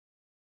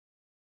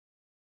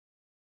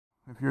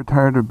If you're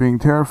tired of being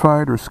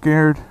terrified or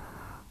scared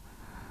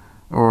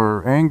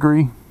or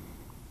angry,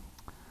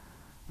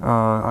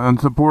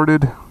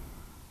 unsupported,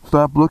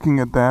 stop looking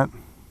at that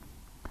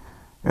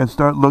and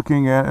start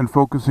looking at and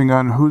focusing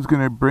on who's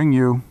going to bring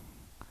you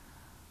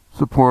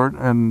support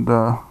and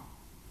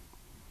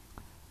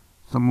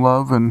some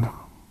love and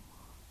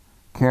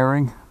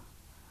caring,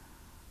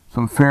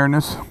 some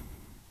fairness.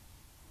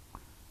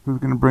 Who's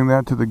going to bring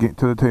that to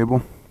the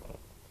table?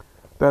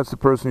 That's the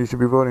person you should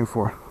be voting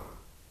for.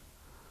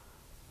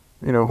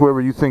 You know, whoever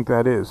you think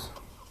that is.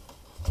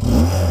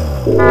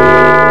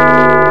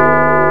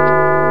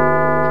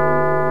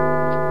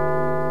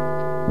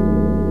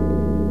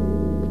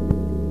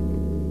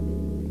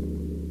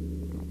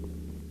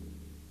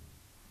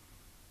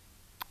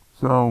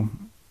 So,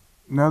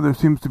 now there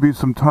seems to be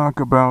some talk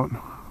about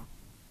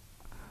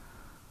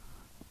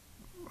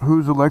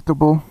who's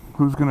electable,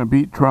 who's going to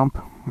beat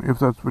Trump, if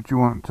that's what you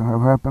want to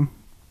have happen.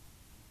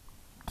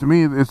 To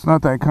me, it's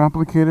not that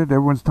complicated.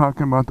 Everyone's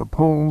talking about the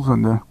polls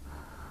and the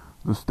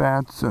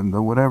stats and the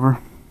whatever.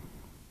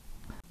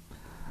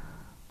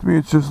 To me,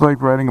 it's just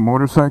like riding a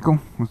motorcycle.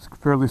 It's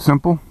fairly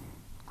simple.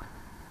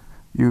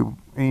 You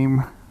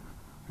aim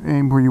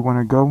where you want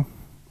to go.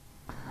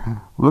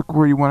 Look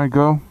where you want to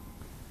go.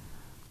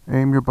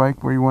 Aim your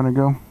bike where you want to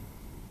go.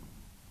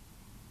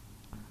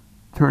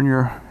 Turn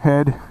your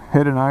head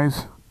and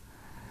eyes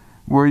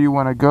where you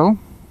want to go.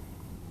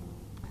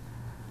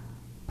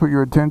 Put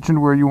your attention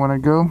where you want to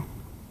go.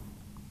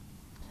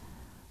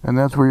 And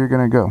that's where you're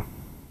going to go.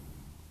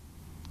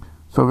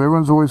 So if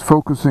everyone's always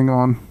focusing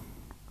on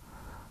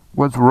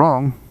what's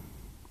wrong,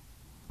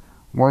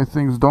 why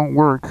things don't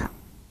work,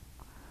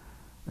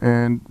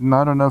 and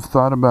not enough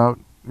thought about,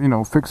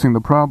 fixing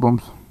the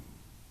problems,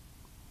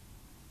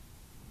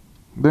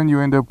 then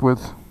you end up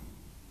with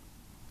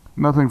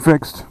nothing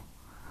fixed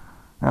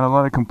and a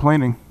lot of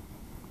complaining.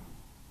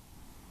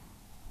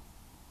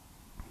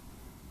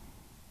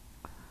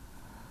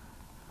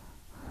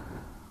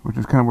 Which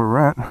is kind of where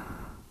we're at.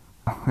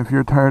 If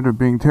you're tired of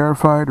being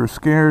terrified or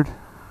scared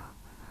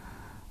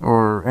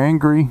or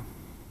angry,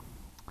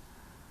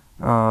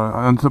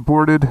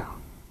 unsupported,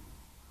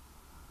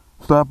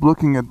 stop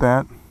looking at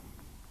that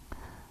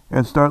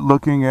and start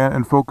looking at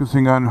and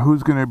focusing on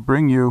who's going to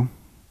bring you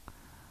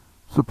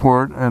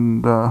support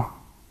and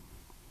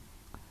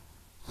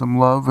some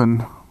love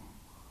and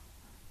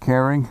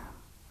caring,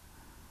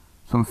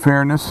 some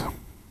fairness.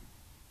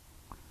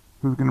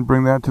 Who's going to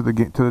bring that to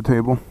the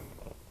table?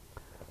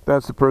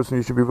 That's the person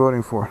you should be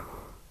voting for.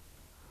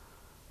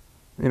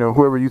 You know,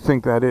 whoever you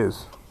think that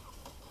is.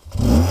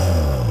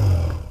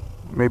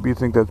 Maybe you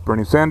think that's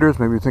Bernie Sanders.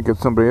 Maybe you think it's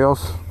somebody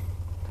else.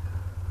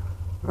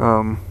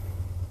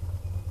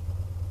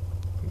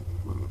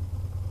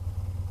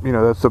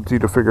 That's up to you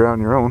to figure out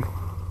on your own.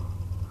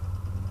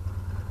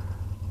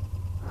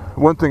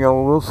 One thing I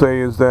will say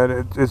is that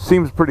it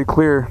seems pretty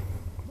clear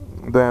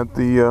that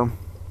the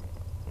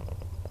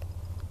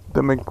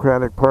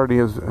Democratic Party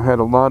has had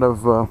a lot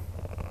of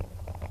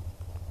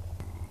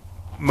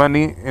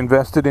money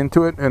invested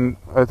into it, and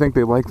I think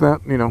they like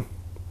that,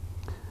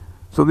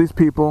 So these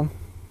people,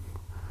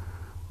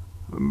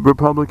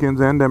 Republicans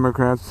and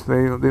Democrats,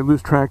 they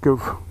lose track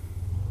of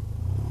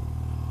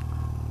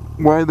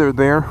why they're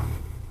there.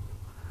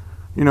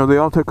 They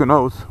all took an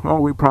oath. Oh,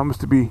 we promise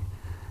to be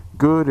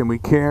good and we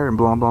care and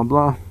blah, blah,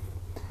 blah.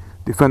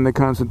 Defend the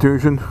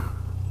Constitution.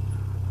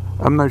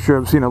 I'm not sure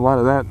I've seen a lot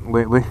of that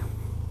lately.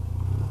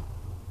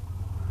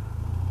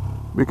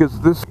 Because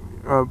this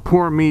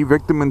poor me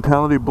victim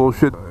mentality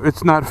bullshit,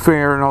 it's not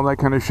fair and all that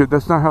kind of shit.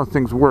 That's not how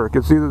things work.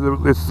 It's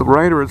either it's the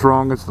right or it's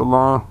wrong. It's the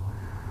law.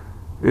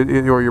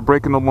 Or you're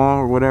breaking the law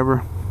or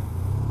whatever.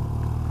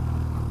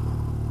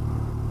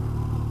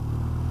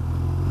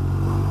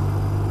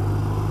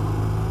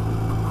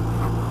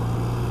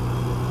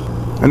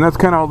 And that's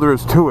kind of all there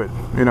is to it,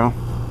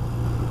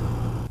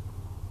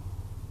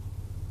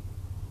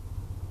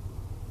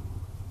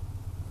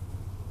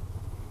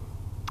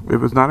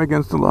 If it's not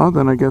against the law,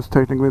 then I guess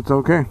technically it's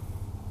okay.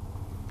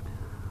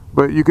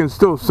 But you can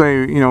still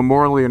say,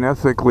 morally and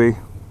ethically,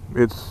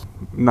 it's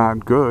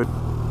not good.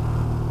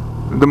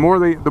 The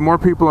more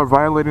people are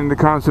violating the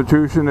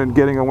Constitution and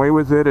getting away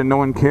with it, and no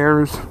one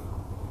cares,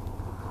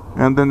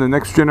 and then the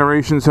next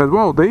generation says,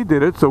 "Well, they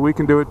did it, so we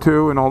can do it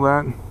too," and all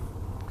that.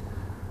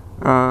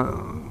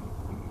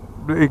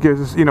 It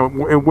gives,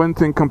 one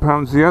thing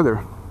compounds the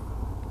other.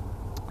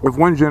 If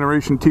one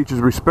generation teaches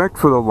respect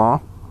for the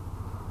law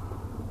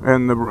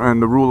and the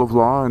rule of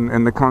law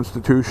and the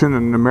Constitution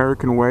and the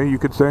American way, you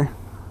could say,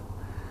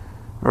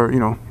 or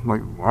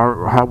like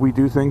how we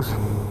do things,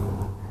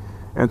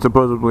 and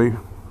supposedly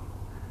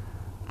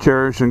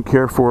cherish and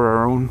care for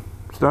our own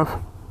stuff.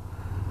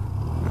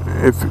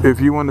 If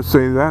you want to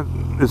say that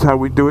is how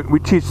we do it, we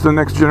teach the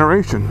next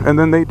generation, and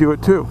then they do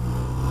it too.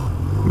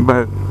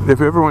 But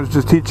if everyone's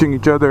just teaching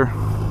each other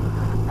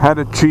how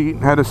to cheat,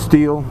 how to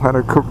steal, how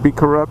to be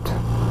corrupt,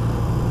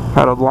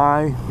 how to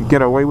lie,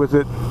 get away with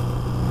it,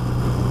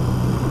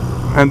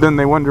 and then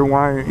they wonder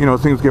why,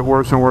 things get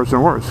worse and worse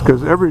and worse,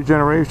 because every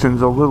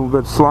generation's a little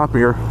bit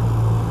sloppier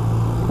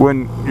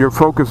when you're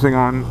focusing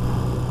on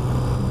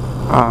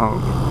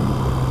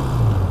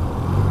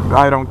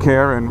I don't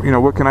care, and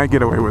what can I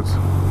get away with,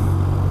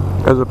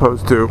 as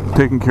opposed to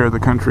taking care of the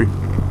country,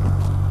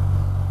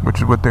 which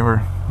is what they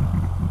were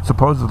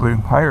supposedly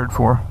hired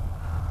for,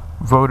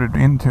 voted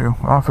into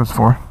office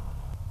for.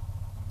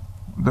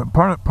 The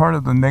part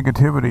of the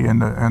negativity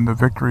and the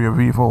victory of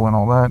evil and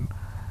all that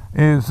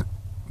is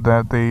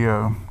that they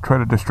try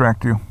to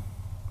distract you.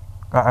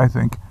 I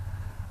think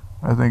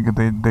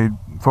they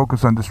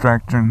focus on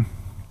distraction,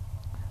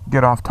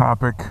 get off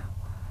topic.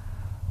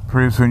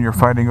 Pretty soon you're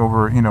fighting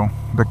over,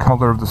 the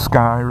color of the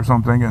sky or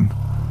something, and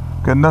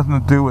got nothing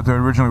to do with what they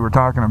originally were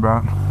talking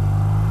about.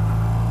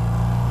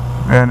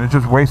 And it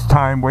just wastes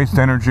time, wastes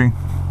energy.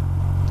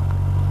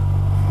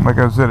 Like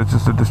I said, it's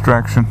just a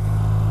distraction.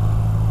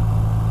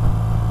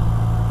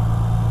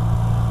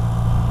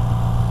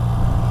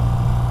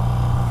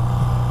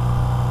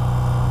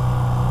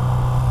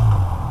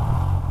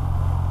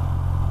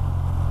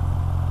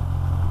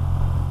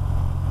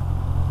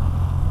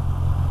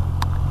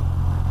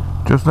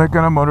 Just like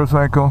on a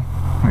motorcycle,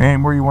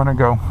 aim where you want to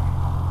go.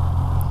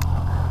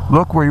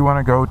 Look where you want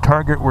to go,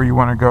 target where you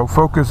want to go,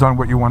 focus on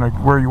where you want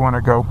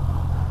to go,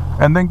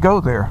 and then go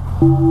there.